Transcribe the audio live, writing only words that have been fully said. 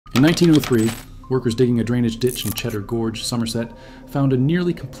In 1903, workers digging a drainage ditch in Cheddar Gorge, Somerset, found a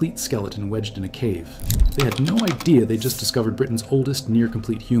nearly complete skeleton wedged in a cave. They had no idea they just discovered Britain's oldest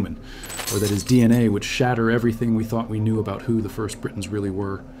near-complete human, or that his DNA would shatter everything we thought we knew about who the first Britons really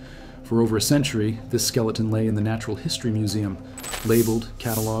were. For over a century, this skeleton lay in the Natural History Museum, labeled,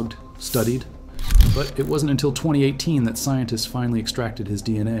 catalogued, studied. But it wasn't until 2018 that scientists finally extracted his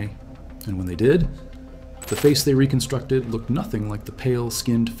DNA. And when they did, the face they reconstructed looked nothing like the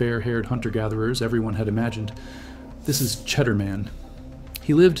pale-skinned, fair-haired hunter-gatherers everyone had imagined. This is Cheddar Man.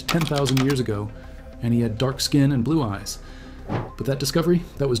 He lived 10,000 years ago, and he had dark skin and blue eyes. But that discovery,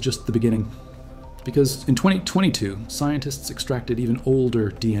 that was just the beginning. Because in 2022, scientists extracted even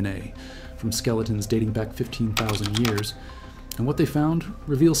older DNA from skeletons dating back 15,000 years, and what they found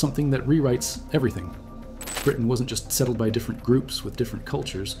reveals something that rewrites everything. Britain wasn't just settled by different groups with different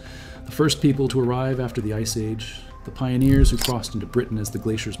cultures. The first people to arrive after the Ice Age, the pioneers who crossed into Britain as the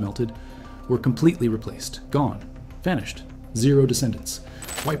glaciers melted, were completely replaced, gone, vanished, zero descendants,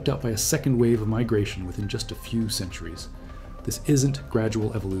 wiped out by a second wave of migration within just a few centuries. This isn't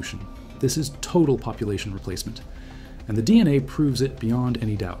gradual evolution. This is total population replacement. And the DNA proves it beyond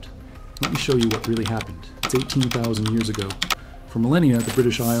any doubt. Let me show you what really happened. It's 18,000 years ago. For millennia, the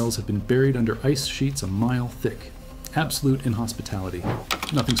British Isles have been buried under ice sheets a mile thick. Absolute inhospitality.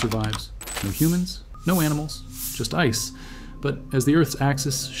 Nothing survives. No humans, no animals, just ice. But as the Earth's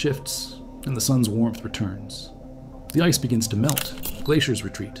axis shifts and the sun's warmth returns, the ice begins to melt. Glaciers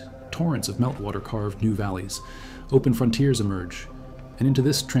retreat. Torrents of meltwater carve new valleys. Open frontiers emerge. And into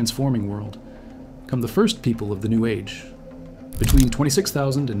this transforming world come the first people of the New Age. Between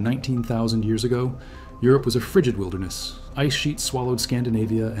 26,000 and 19,000 years ago, Europe was a frigid wilderness. Ice sheets swallowed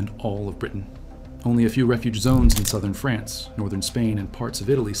Scandinavia and all of Britain. Only a few refuge zones in southern France, northern Spain, and parts of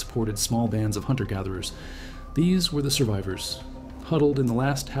Italy supported small bands of hunter-gatherers. These were the survivors, huddled in the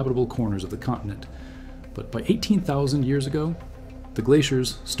last habitable corners of the continent. But by 18,000 years ago, the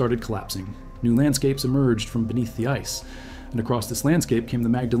glaciers started collapsing. New landscapes emerged from beneath the ice, and across this landscape came the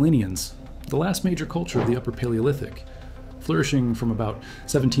Magdalenians, the last major culture of the Upper Paleolithic, flourishing from about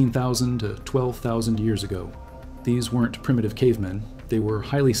 17,000 to 12,000 years ago. These weren't primitive cavemen. They were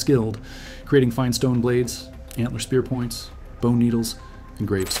highly skilled, creating fine stone blades, antler spear points, bone needles,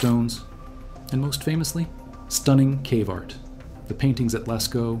 engraved stones, and most famously, stunning cave art. The paintings at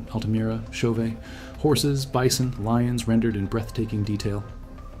Lascaux, Altamira, Chauvet, horses, bison, lions rendered in breathtaking detail.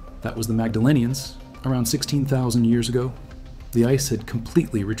 That was the Magdalenians, around 16,000 years ago. The ice had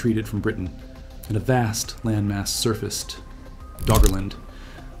completely retreated from Britain, and a vast landmass surfaced. Doggerland.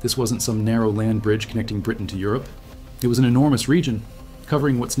 This wasn't some narrow land bridge connecting Britain to Europe. It was an enormous region,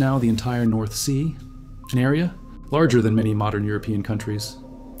 covering what's now the entire North Sea, an area larger than many modern European countries.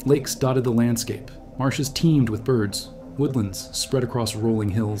 Lakes dotted the landscape, marshes teemed with birds, woodlands spread across rolling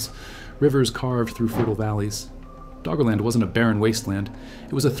hills, rivers carved through fertile valleys. Doggerland wasn't a barren wasteland,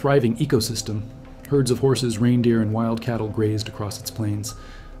 it was a thriving ecosystem. Herds of horses, reindeer, and wild cattle grazed across its plains.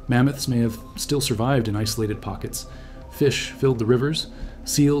 Mammoths may have still survived in isolated pockets. Fish filled the rivers,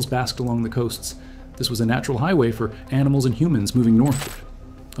 seals basked along the coasts. This was a natural highway for animals and humans moving northward,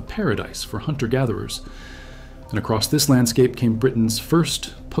 a paradise for hunter-gatherers. And across this landscape came Britain's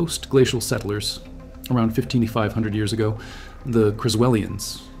first post-glacial settlers, around 5,500 years ago, the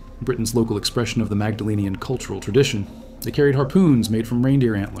Creswellians, Britain's local expression of the Magdalenian cultural tradition. They carried harpoons made from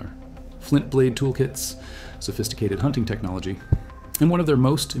reindeer antler, flint blade toolkits, sophisticated hunting technology. And one of their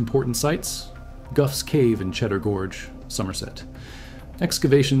most important sites, Gough's cave in Cheddar Gorge, Somerset.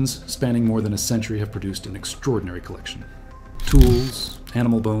 Excavations spanning more than a century have produced an extraordinary collection. Tools,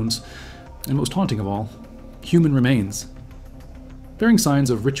 animal bones, and most haunting of all, human remains, bearing signs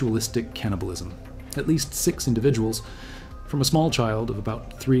of ritualistic cannibalism. At least 6 individuals, from a small child of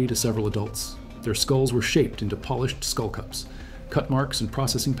about 3 to several adults. Their skulls were shaped into polished skull cups. Cut marks and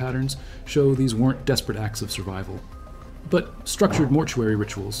processing patterns show these weren't desperate acts of survival, but structured mortuary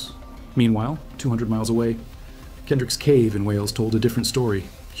rituals. Meanwhile, 200 miles away, Kendrick's cave in Wales told a different story.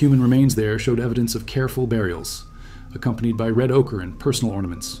 Human remains there showed evidence of careful burials, accompanied by red ochre and personal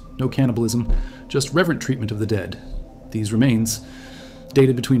ornaments. No cannibalism, just reverent treatment of the dead. These remains,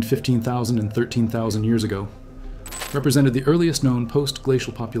 dated between 15,000 and 13,000 years ago, represented the earliest known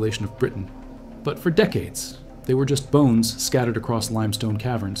post-glacial population of Britain. But for decades, they were just bones scattered across limestone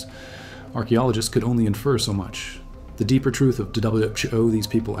caverns. Archaeologists could only infer so much. The deeper truth of WHO these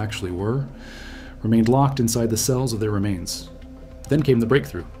people actually were remained locked inside the cells of their remains. Then came the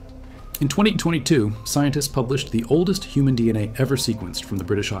breakthrough. In 2022, scientists published the oldest human DNA ever sequenced from the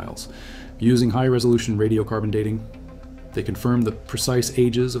British Isles. Using high-resolution radiocarbon dating, they confirmed the precise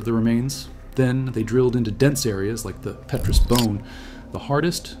ages of the remains. Then they drilled into dense areas like the petrous bone, the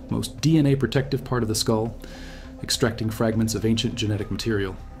hardest, most DNA-protective part of the skull, extracting fragments of ancient genetic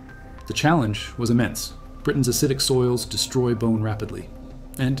material. The challenge was immense. Britain's acidic soils destroy bone rapidly,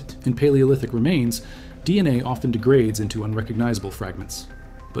 and in Paleolithic remains, DNA often degrades into unrecognizable fragments.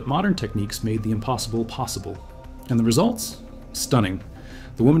 But modern techniques made the impossible possible. And the results? Stunning.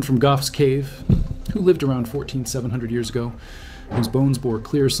 The woman from Gough's cave, who lived around 14,700 years ago, whose bones bore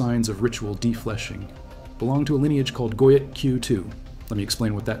clear signs of ritual defleshing, belonged to a lineage called Gough Q2. Let me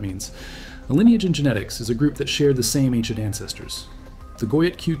explain what that means. A lineage in genetics is a group that shared the same ancient ancestors. The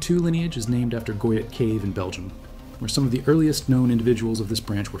Gough Q2 lineage is named after Gough Cave in Belgium, where some of the earliest known individuals of this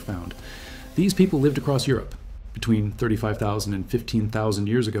branch were found. These people lived across Europe. Between 35,000 and 15,000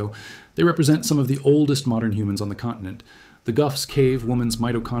 years ago, they represent some of the oldest modern humans on the continent. The Gough's cave woman's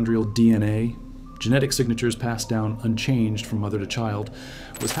mitochondrial DNA, genetic signatures passed down unchanged from mother to child,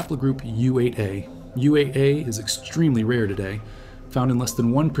 was haplogroup U8A. U8A is extremely rare today, found in less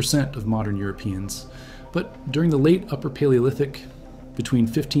than 1% of modern Europeans. But during the late Upper Paleolithic, between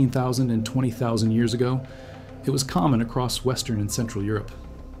 15,000 and 20,000 years ago, it was common across Western and Central Europe.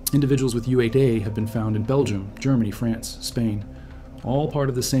 Individuals with U8A have been found in Belgium, Germany, France, Spain, all part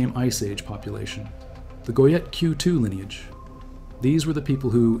of the same Ice Age population. The Gough Q2 lineage. These were the people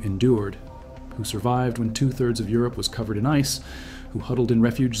who endured, who survived when 2/3 of Europe was covered in ice, who huddled in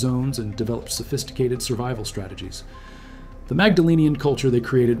refuge zones and developed sophisticated survival strategies. The Magdalenian culture they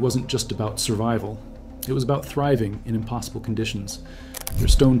created wasn't just about survival. It was about thriving in impossible conditions. Their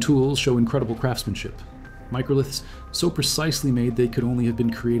stone tools show incredible craftsmanship. Microliths so precisely made they could only have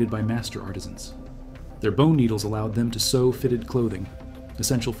been created by master artisans. Their bone needles allowed them to sew fitted clothing,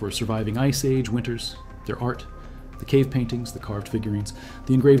 essential for surviving Ice Age winters. Their art, the cave paintings, the carved figurines,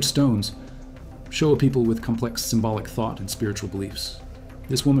 the engraved stones, show a people with complex symbolic thought and spiritual beliefs.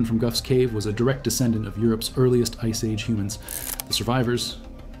 This woman from Gough's cave was a direct descendant of Europe's earliest Ice Age humans, the survivors,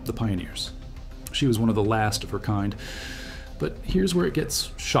 the pioneers. She was one of the last of her kind, but here's where it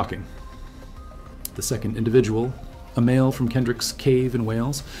gets shocking. The second individual, a male from Kendrick's cave in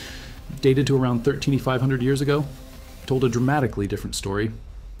Wales, dated to around 13,500 years ago, told a dramatically different story.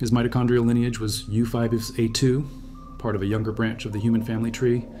 His mitochondrial lineage was U5A2, part of a younger branch of the human family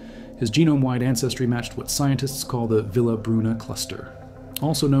tree. His genome-wide ancestry matched what scientists call the Villa-Bruna cluster.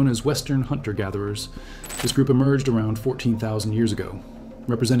 Also known as Western hunter-gatherers, this group emerged around 14,000 years ago,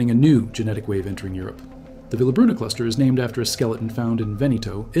 representing a new genetic wave entering Europe. The Villa-Bruna cluster is named after a skeleton found in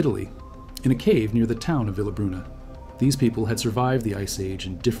Veneto, Italy, in a cave near the town of Villa-Bruna. These people had survived the Ice Age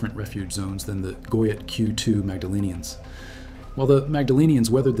in different refuge zones than the Gough Q2 Magdalenians. While the Magdalenians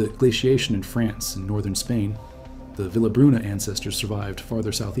weathered the glaciation in France and northern Spain, the Villa-Bruna ancestors survived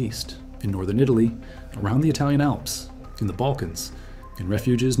farther southeast, in northern Italy, around the Italian Alps, in the Balkans, in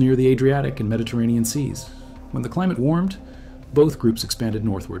refuges near the Adriatic and Mediterranean seas. When the climate warmed, both groups expanded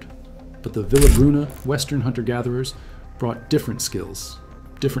northward. But the Villa-Bruna Western hunter-gatherers brought different skills,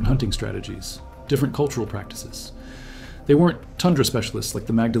 different hunting strategies, different cultural practices. They weren't tundra specialists like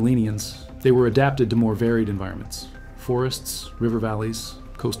the Magdalenians. They were adapted to more varied environments: forests, river valleys,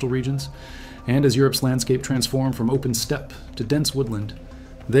 coastal regions. And as Europe's landscape transformed from open steppe to dense woodland,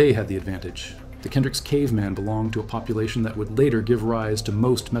 they had the advantage. The Kendrick's caveman belonged to a population that would later give rise to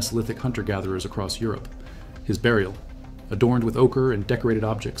most Mesolithic hunter-gatherers across Europe. His burial, adorned with ochre and decorated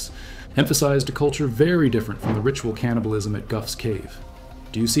objects, emphasized a culture very different from the ritual cannibalism at Gough's cave.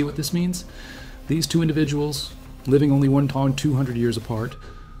 Do you see what this means? These two individuals, living only 200 years apart,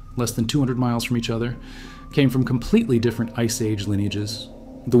 less than 200 miles from each other, came from completely different Ice Age lineages.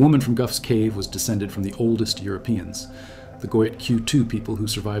 The woman from Gough's cave was descended from the oldest Europeans, the Gough Q2 people who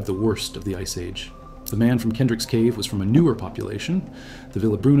survived the worst of the Ice Age. The man from Kendrick's cave was from a newer population, the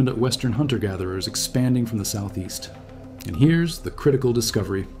Villa-Bruna Western hunter-gatherers expanding from the southeast. And here's the critical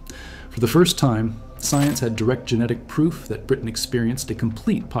discovery. For the first time, science had direct genetic proof that Britain experienced a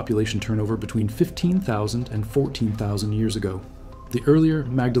complete population turnover between 15,000 and 14,000 years ago. The earlier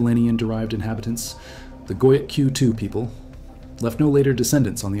Magdalenian-derived inhabitants, the Gough Q2 people, left no later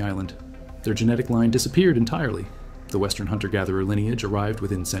descendants on the island. Their genetic line disappeared entirely. The Western hunter-gatherer lineage arrived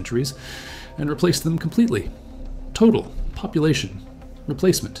within centuries and replaced them completely. Total population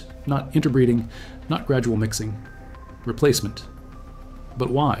replacement, not interbreeding, not gradual mixing. Replacement.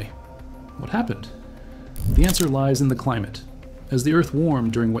 But why? What happened? The answer lies in the climate. As the Earth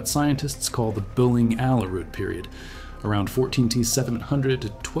warmed during what scientists call the Billing-Allerud period, around 14,700 to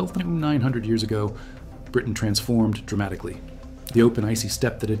 12,900 years ago, Britain transformed dramatically. The open icy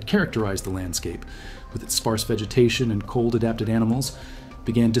steppe that had characterized the landscape, with its sparse vegetation and cold-adapted animals,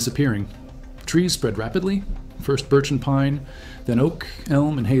 began disappearing. Trees spread rapidly, first birch and pine, then oak,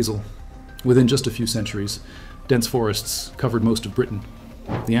 elm, and hazel. Within just a few centuries, Dense forests covered most of Britain.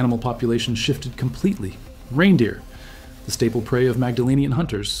 The animal population shifted completely. Reindeer, the staple prey of Magdalenian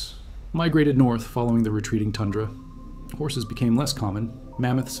hunters, migrated north following the retreating tundra. Horses became less common.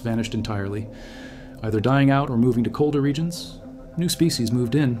 Mammoths vanished entirely, either dying out or moving to colder regions. New species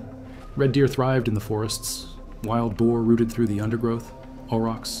moved in. Red deer thrived in the forests. Wild boar rooted through the undergrowth.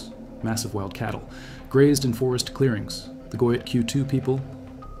 Aurochs, massive wild cattle, grazed in forest clearings. The Goyet Q2 people,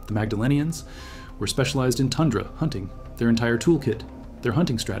 the Magdalenians, were specialized in tundra hunting. Their entire toolkit, their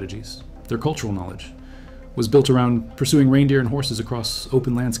hunting strategies, their cultural knowledge, was built around pursuing reindeer and horses across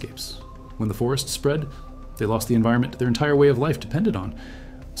open landscapes. When the forests spread, they lost the environment their entire way of life depended on.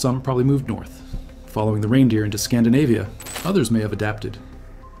 Some probably moved north, following the reindeer into Scandinavia. Others may have adapted,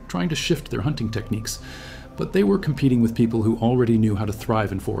 trying to shift their hunting techniques, but they were competing with people who already knew how to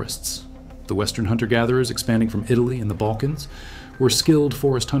thrive in forests. The Western hunter-gatherers expanding from Italy and the Balkans were skilled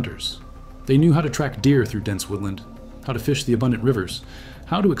forest hunters. They knew how to track deer through dense woodland, how to fish the abundant rivers,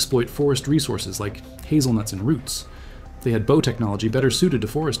 how to exploit forest resources like hazelnuts and roots. They had bow technology better suited to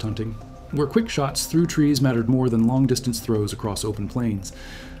forest hunting, where quick shots through trees mattered more than long-distance throws across open plains.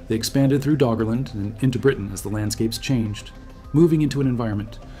 They expanded through Doggerland and into Britain as the landscapes changed, moving into an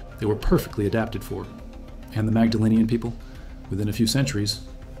environment they were perfectly adapted for. And the Magdalenian people, within a few centuries,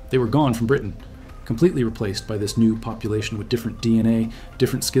 they were gone from Britain, completely replaced by this new population with different DNA,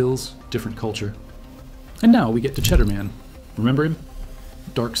 different skills, different culture. And now we get to Cheddar Man. Remember him?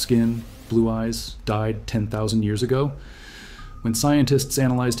 Dark skin, blue eyes, died 10,000 years ago. When scientists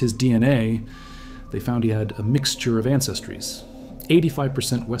analyzed his DNA, they found he had a mixture of ancestries.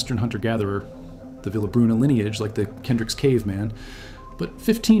 85% Western hunter-gatherer, the Villabruna lineage like the Kendrick's caveman, but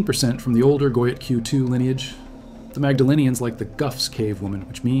 15% from the older Goyet Q2 lineage, the Magdalenians like the Gough's cave woman,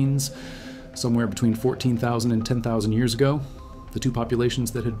 which means somewhere between 14,000 and 10,000 years ago, the two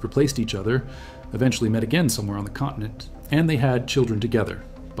populations that had replaced each other eventually met again somewhere on the continent, and they had children together.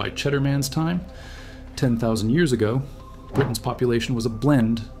 By Cheddar Man's time, 10,000 years ago, Britain's population was a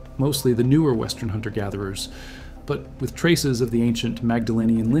blend, mostly the newer Western hunter-gatherers, but with traces of the ancient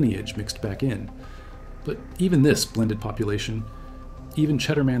Magdalenian lineage mixed back in. But even this blended population, even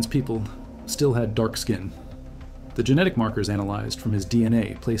Cheddar Man's people, still had dark skin. The genetic markers analyzed from his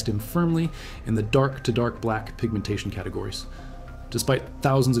DNA placed him firmly in the dark to dark black pigmentation categories. Despite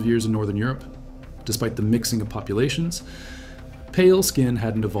thousands of years in Northern Europe, despite the mixing of populations, pale skin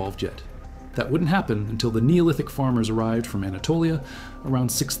hadn't evolved yet. That wouldn't happen until the Neolithic farmers arrived from Anatolia around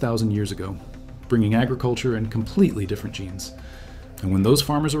 6,000 years ago, bringing agriculture and completely different genes. And when those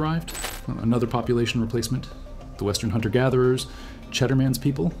farmers arrived, another population replacement, the Western hunter-gatherers, Cheddar Man's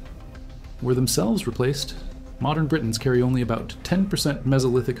people, were themselves replaced. Modern Britons carry only about 10%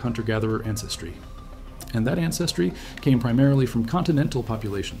 Mesolithic hunter-gatherer ancestry. And that ancestry came primarily from continental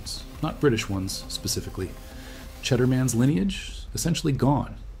populations, not British ones specifically. Cheddar Man's lineage, essentially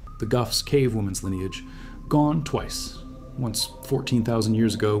gone. The Gough's cave woman's lineage, gone twice. Once 14,000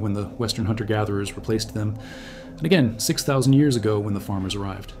 years ago when the Western hunter-gatherers replaced them, and again 6,000 years ago when the farmers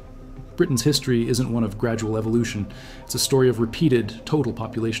arrived. Britain's history isn't one of gradual evolution, it's a story of repeated total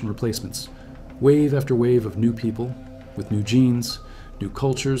population replacements. Wave after wave of new people, with new genes, new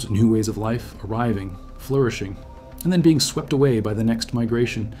cultures, new ways of life, arriving, flourishing, and then being swept away by the next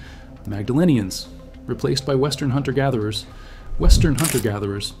migration. The Magdalenians, replaced by Western hunter-gatherers. Western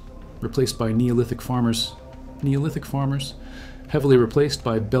hunter-gatherers, replaced by Neolithic farmers. Neolithic farmers, heavily replaced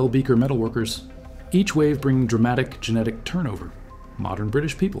by bell beaker metalworkers. Each wave bringing dramatic genetic turnover. Modern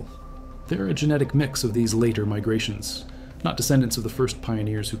British people. They're a genetic mix of these later migrations, not descendants of the first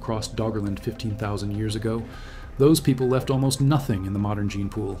pioneers who crossed Doggerland 15,000 years ago. Those people left almost nothing in the modern gene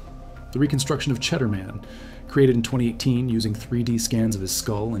pool. The reconstruction of Cheddar Man, created in 2018 using 3D scans of his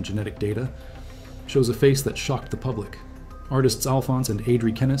skull and genetic data, shows a face that shocked the public. Artists Alphonse and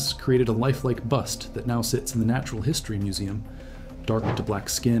Adri Kennis created a lifelike bust that now sits in the Natural History Museum. Dark to black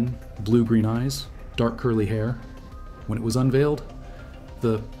skin, blue-green eyes, dark curly hair. When it was unveiled,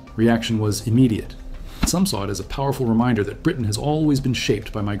 the reaction was immediate. Some saw it as a powerful reminder that Britain has always been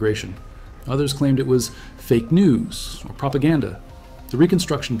shaped by migration. Others claimed it was fake news or propaganda. The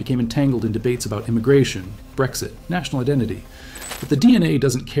reconstruction became entangled in debates about immigration, Brexit, national identity. But the DNA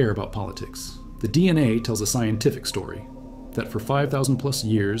doesn't care about politics. The DNA tells a scientific story, that for 5,000 plus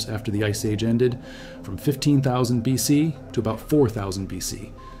years after the Ice Age ended, from 15,000 BC to about 4,000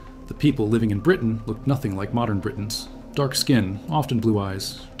 BC, the people living in Britain looked nothing like modern Britons. Dark skin, often blue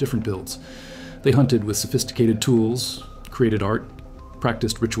eyes, different builds. They hunted with sophisticated tools, created art,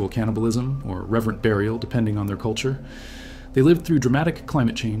 practiced ritual cannibalism or reverent burial depending on their culture. They lived through dramatic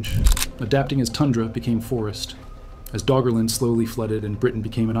climate change, adapting as tundra became forest. As Doggerland slowly flooded and Britain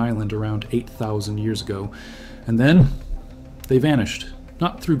became an island around 8,000 years ago, And then they vanished,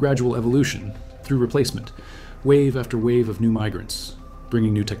 not through gradual evolution, through replacement, wave after wave of new migrants,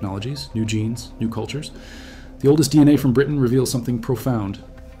 bringing new technologies, new genes, new cultures. The oldest DNA from Britain reveals something profound.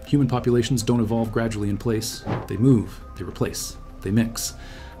 Human populations don't evolve gradually in place. They move, they replace, they mix.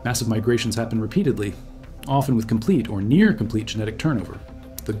 Massive migrations happen repeatedly, often with complete or near complete genetic turnover.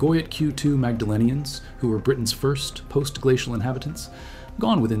 The Gough Q2 Magdalenians, who were Britain's first post-glacial inhabitants,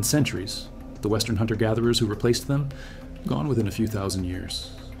 gone within centuries. The Western hunter-gatherers who replaced them, gone within a few thousand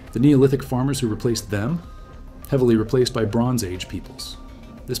years. The Neolithic farmers who replaced them, heavily replaced by Bronze Age peoples.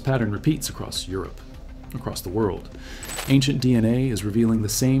 This pattern repeats across Europe, across the world. Ancient DNA is revealing the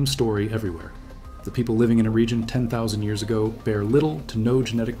same story everywhere. The people living in a region 10,000 years ago bear little to no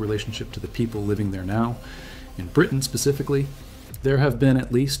genetic relationship to the people living there now. In Britain specifically, there have been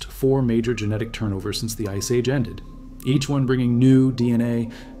at least 4 major genetic turnovers since the Ice Age ended, each one bringing new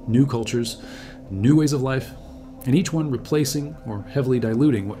DNA, new cultures, new ways of life, and each one replacing or heavily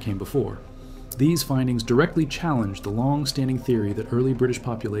diluting what came before. These findings directly challenge the long-standing theory that early British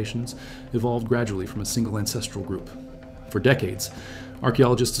populations evolved gradually from a single ancestral group. For decades,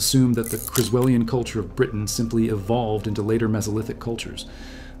 archaeologists assumed that the Criswellian culture of Britain simply evolved into later Mesolithic cultures,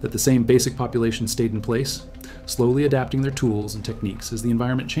 that the same basic population stayed in place, slowly adapting their tools and techniques as the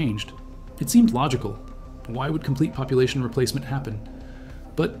environment changed. It seemed logical. Why would complete population replacement happen?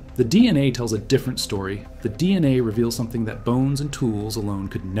 But the DNA tells a different story. The DNA reveals something that bones and tools alone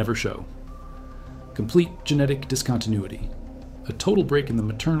could never show. Complete genetic discontinuity. A total break in the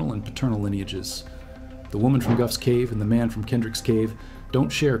maternal and paternal lineages. The woman from Gough's cave and the man from Kendrick's cave don't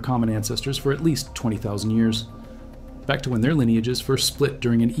share common ancestors for at least 20,000 years. Back to when their lineages first split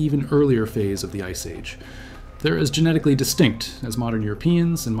during an even earlier phase of the Ice Age. They're as genetically distinct as modern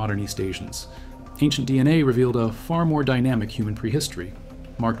Europeans and modern East Asians. Ancient DNA revealed a far more dynamic human prehistory,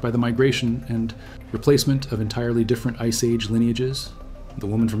 marked by the migration and replacement of entirely different Ice Age lineages. The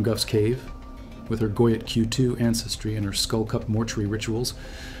woman from Gough's cave, with her Gough Q2 ancestry and her skull cup mortuary rituals,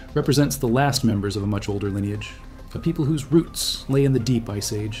 represents the last members of a much older lineage, a people whose roots lay in the deep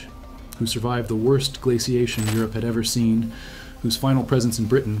Ice Age, who survived the worst glaciation Europe had ever seen, whose final presence in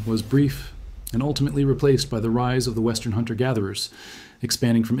Britain was brief and ultimately replaced by the rise of the Western hunter-gatherers,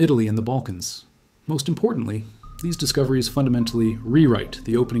 expanding from Italy and the Balkans. Most importantly, these discoveries fundamentally rewrite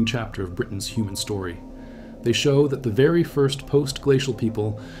the opening chapter of Britain's human story. They show that the very first post-glacial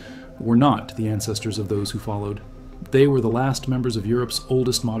people were not the ancestors of those who followed. They were the last members of Europe's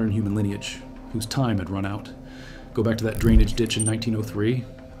oldest modern human lineage, whose time had run out. Go back to that drainage ditch in 1903.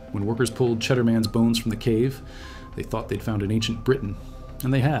 When workers pulled Cheddar Man's bones from the cave, they thought they'd found an ancient Briton,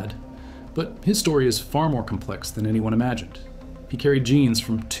 and they had. But his story is far more complex than anyone imagined. He carried genes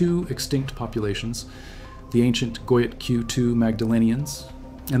from 2 extinct populations, the ancient Gough Q2 Magdalenians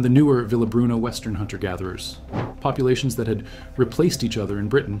and the newer Villabruna Western hunter-gatherers, populations that had replaced each other in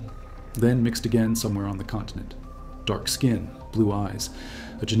Britain, then mixed again somewhere on the continent. Dark skin, blue eyes,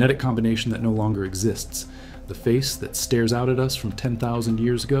 a genetic combination that no longer exists, the face that stares out at us from 10,000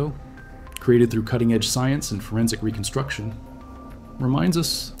 years ago, created through cutting-edge science and forensic reconstruction, reminds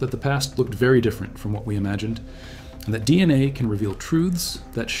us that the past looked very different from what we imagined, and that DNA can reveal truths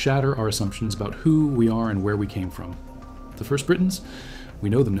that shatter our assumptions about who we are and where we came from. The first Britons? We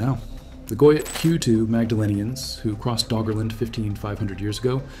know them now. The Gough Q2 Magdalenians, who crossed Doggerland 15,500 years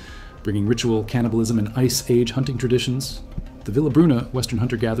ago, bringing ritual cannibalism and Ice Age hunting traditions. The Villabruna Western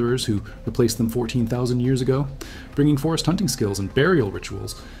hunter-gatherers, who replaced them 14,000 years ago, bringing forest hunting skills and burial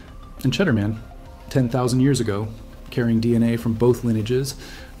rituals. And Cheddar Man, 10,000 years ago, carrying DNA from both lineages,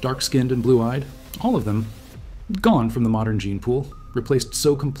 dark-skinned and blue-eyed, all of them gone from the modern gene pool, replaced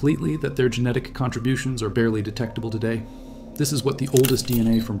so completely that their genetic contributions are barely detectable today. This is what the oldest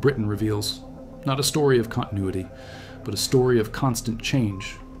DNA from Britain reveals. Not a story of continuity, but a story of constant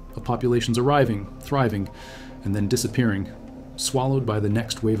change, of populations arriving, thriving, and then disappearing, swallowed by the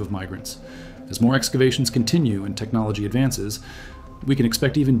next wave of migrants. As more excavations continue and technology advances, we can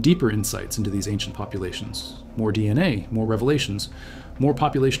expect even deeper insights into these ancient populations. More DNA, more revelations, more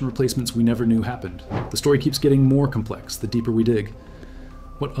population replacements we never knew happened. The story keeps getting more complex the deeper we dig.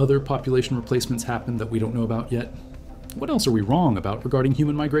 What other population replacements happened that we don't know about yet? What else are we wrong about regarding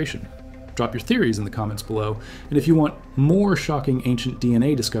human migration? Drop your theories in the comments below, and if you want more shocking ancient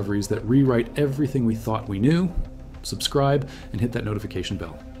DNA discoveries that rewrite everything we thought we knew, subscribe and hit that notification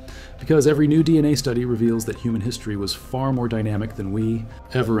bell. Because every new DNA study reveals that human history was far more dynamic than we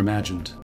ever imagined.